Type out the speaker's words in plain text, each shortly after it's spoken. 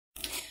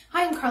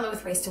Carla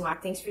with Race to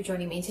Walk. Thanks for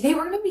joining me. Today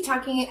we're going to be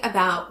talking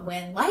about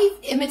when life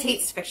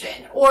imitates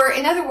fiction, or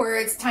in other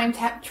words, time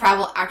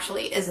travel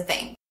actually is a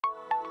thing.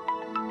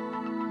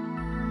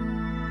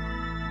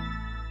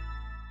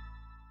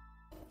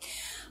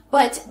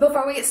 But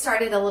before we get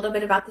started, a little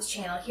bit about this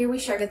channel. Here we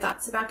share good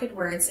thoughts about good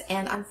words,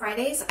 and on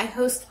Fridays I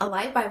host a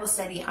live Bible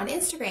study on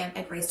Instagram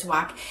at Race to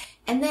Walk,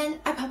 and then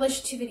I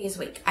publish 2 videos a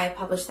week. I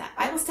publish that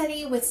Bible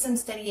study with some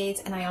study aids,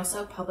 and I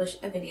also publish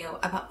a video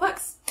about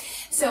books.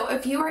 So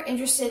if you are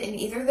interested in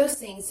either of those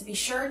things, be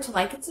sure to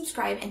like and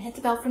subscribe and hit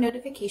the bell for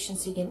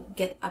notifications so you can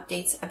get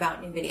updates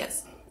about new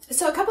videos.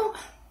 So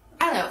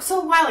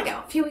a while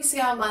ago, a few weeks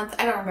ago, a month,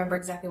 I don't remember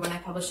exactly when I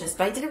published this,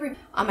 but I did a review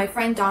on my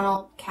friend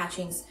Donald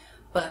Catching's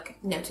book,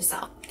 Note to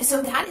Self.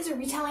 So that is a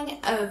retelling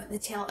of the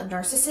tale of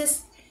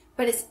Physicist,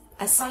 but it's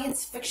a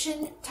science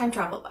fiction time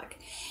travel book.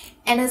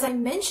 And as I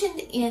mentioned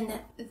in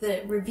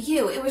the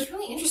review, it was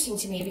really interesting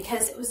to me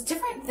because it was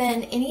different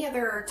than any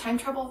other time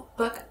travel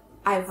book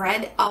I've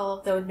read,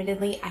 although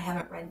admittedly I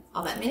haven't read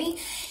all that many.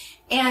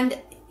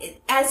 And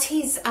as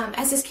his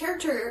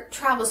character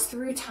travels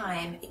through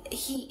time,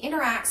 he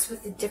interacts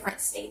with the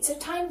different states of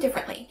time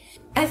differently.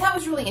 And I thought it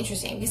was really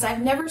interesting because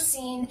I've never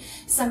seen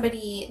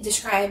somebody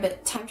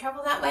describe time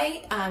travel that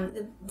way.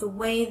 The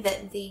way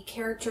that the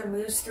character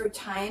moves through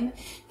time,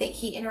 that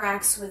he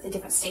interacts with the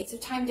different states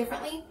of time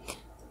differently.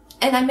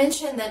 And I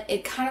mentioned that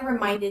it kind of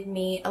reminded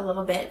me a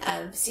little bit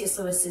of C.S.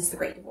 Lewis's The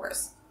Great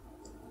Divorce.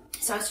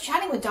 So I was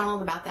chatting with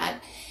Donald about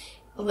that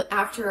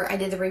after I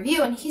did the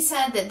review, and he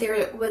said that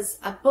there was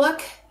a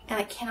book, and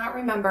I cannot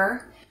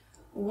remember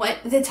what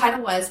the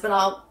title was, but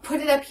I'll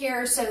put it up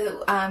here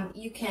so that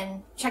you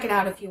can check it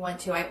out if you want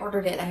to. I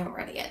ordered it. I haven't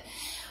read it yet.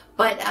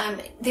 But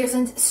there's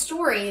a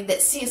story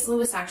that C.S.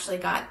 Lewis actually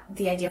got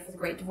the idea for The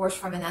Great Divorce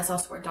from, and that's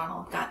also where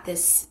Donald got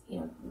this,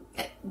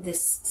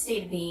 this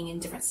state of being in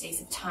different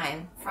states of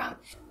time from.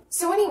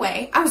 So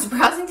anyway, I was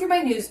browsing through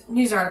my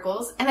news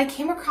articles, and I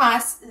came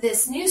across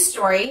this news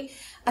story.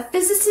 A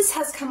physicist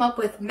has come up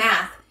with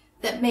math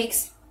that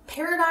makes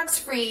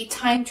paradox-free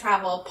time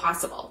travel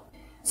possible.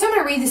 So I'm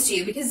going to read this to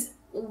you because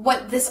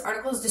what this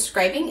article is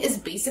describing is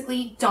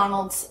basically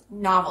Donald's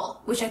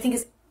novel, which I think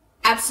is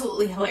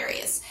absolutely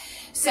hilarious.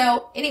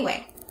 So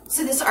anyway,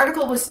 this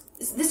article was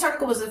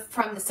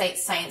from the site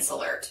Science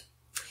Alert.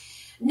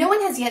 No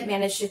one has yet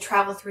managed to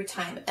travel through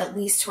time, at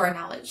least to our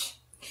knowledge.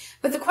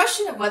 But the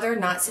question of whether or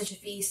not such a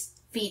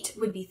feat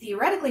would be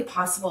theoretically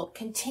possible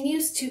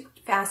continues to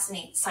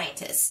fascinate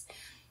scientists.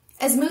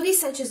 As movies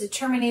such as The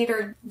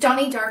Terminator,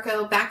 Donnie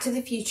Darko, Back to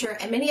the Future,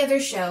 and many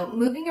others show,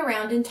 moving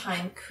around in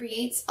time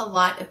creates a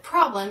lot of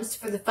problems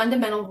for the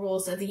fundamental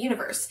rules of the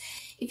universe.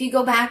 If you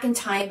go back in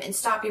time and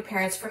stop your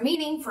parents from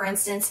meeting, for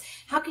instance,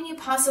 how can you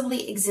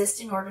possibly exist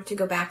in order to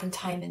go back in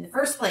time in the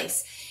first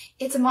place?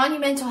 It's a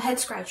monumental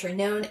head-scratcher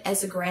known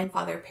as the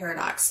grandfather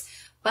paradox.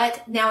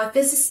 But now a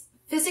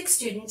physics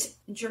student,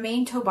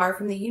 Jermaine Tobar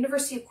from the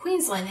University of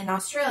Queensland in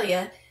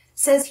Australia,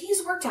 says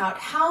he's worked out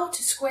how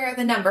to square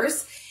the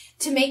numbers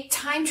to make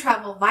time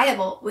travel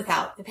viable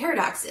without the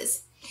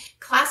paradoxes.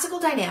 Classical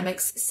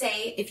dynamics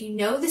say if you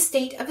know the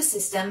state of a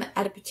system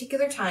at a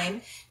particular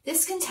time,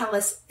 this can tell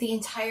us the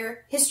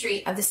entire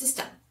history of the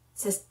system,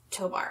 says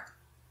Tobar.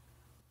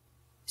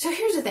 So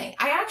here's the thing.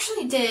 I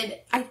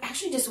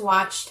actually just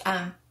watched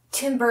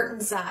Tim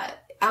Burton's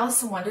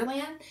Alice in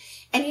Wonderland,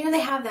 and they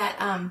have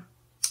that,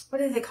 what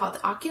do they call it,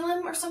 the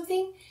oculum or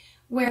something,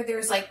 where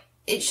there's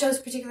it shows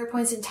particular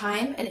points in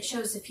time and it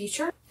shows the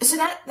future. So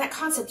that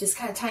concept is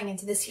kind of tying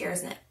into this here,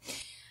 isn't it?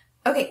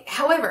 Okay,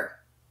 however,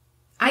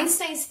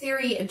 Einstein's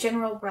theory of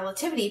general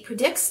relativity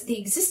predicts the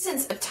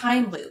existence of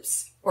time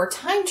loops, or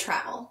time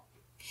travel,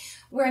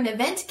 where an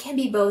event can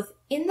be both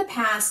in the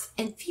past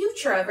and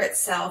future of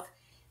itself,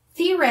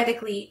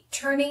 theoretically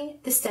turning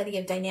the study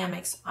of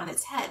dynamics on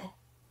its head.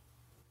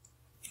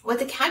 What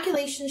the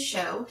calculations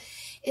show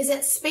is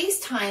that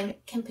space-time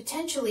can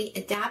potentially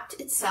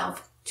adapt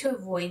itself to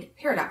avoid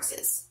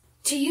paradoxes.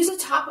 To use a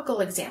topical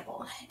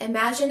example,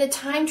 imagine a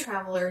time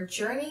traveler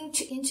journeying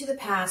into the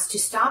past to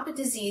stop a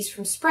disease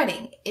from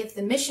spreading. If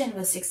the mission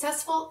was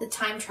successful, the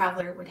time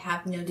traveler would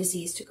have no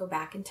disease to go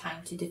back in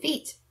time to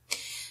defeat.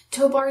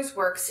 Tobar's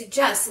work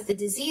suggests that the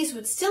disease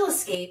would still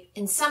escape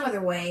in some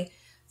other way,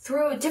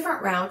 through a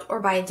different route or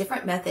by a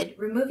different method,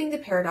 removing the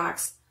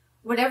paradox.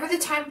 Whatever the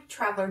time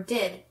traveler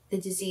did, the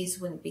disease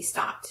wouldn't be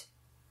stopped.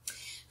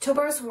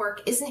 Tobar's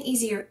work isn't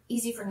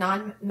easy for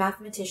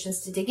non-mathematicians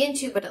to dig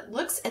into, but it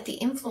looks at the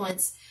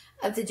influence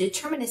of the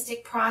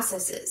deterministic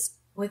processes,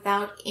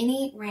 without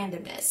any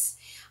randomness,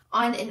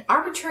 on an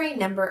arbitrary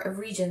number of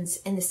regions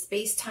in the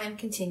space-time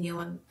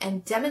continuum,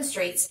 and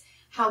demonstrates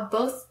how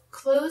both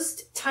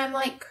closed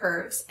time-like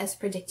curves, as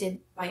predicted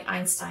by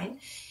Einstein,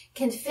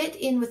 can fit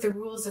in with the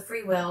rules of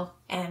free will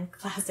and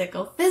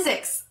classical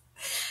physics.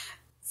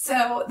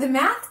 So the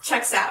math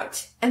checks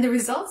out, and the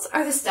results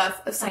are the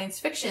stuff of science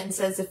fiction,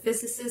 says the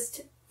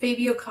physicist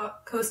Fabio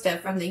Costa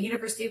from the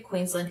University of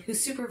Queensland, who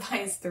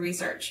supervised the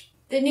research.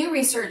 The new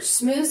research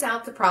smooths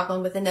out the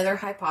problem with another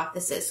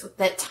hypothesis,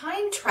 that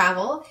time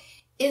travel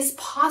is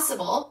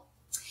possible,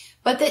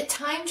 but that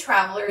time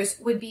travelers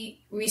would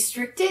be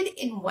restricted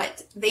in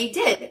what they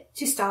did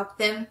to stop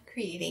them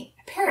creating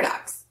a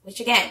paradox, which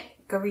again,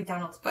 go read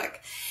Donald's book.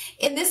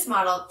 In this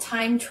model,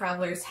 time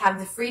travelers have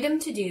the freedom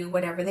to do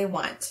whatever they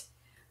want,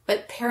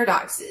 but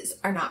paradoxes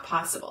are not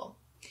possible.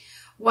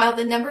 While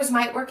the numbers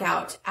might work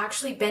out,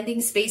 actually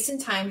bending space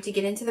and time to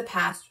get into the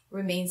past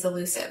remains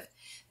elusive.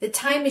 The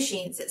time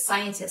machines that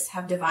scientists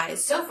have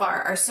devised so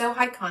far are so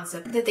high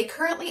concept that they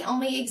currently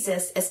only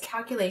exist as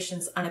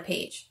calculations on a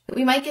page.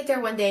 We might get there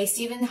one day.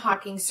 Stephen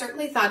Hawking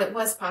certainly thought it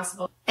was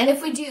possible. And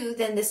if we do,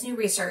 then this new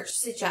research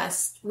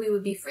suggests we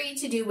would be free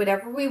to do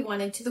whatever we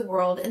wanted to the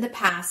world in the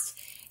past.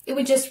 It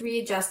would just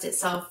readjust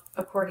itself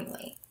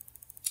accordingly.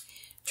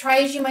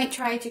 Try as you might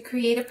try to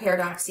create a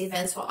paradox, the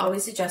events will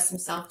always adjust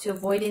themselves to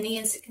avoid any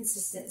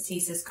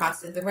inconsistencies as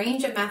caused. The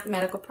range of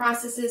mathematical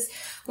processes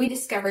we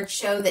discovered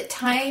show that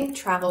time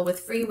travel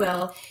with free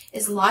will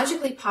is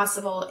logically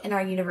possible in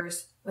our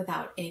universe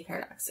without any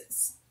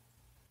paradoxes.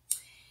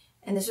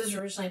 And this was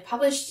originally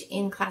published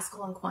in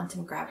Classical and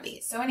Quantum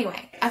Gravity. So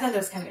anyway, I thought that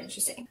was kind of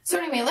interesting. So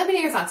anyway, let me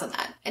know your thoughts on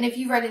that. And if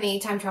you've read any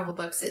time travel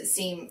books that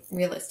seem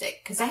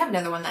realistic, because I have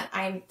another one that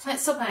I'm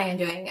still planning on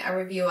doing a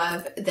review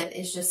of that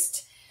is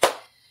just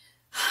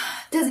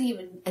doesn't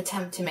even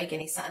attempt to make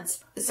any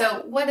sense.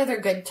 So what other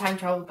good time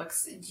travel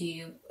books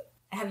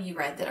have you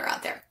read that are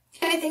out there?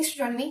 Anyway, thanks for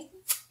joining me,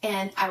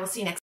 and I will see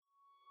you next time.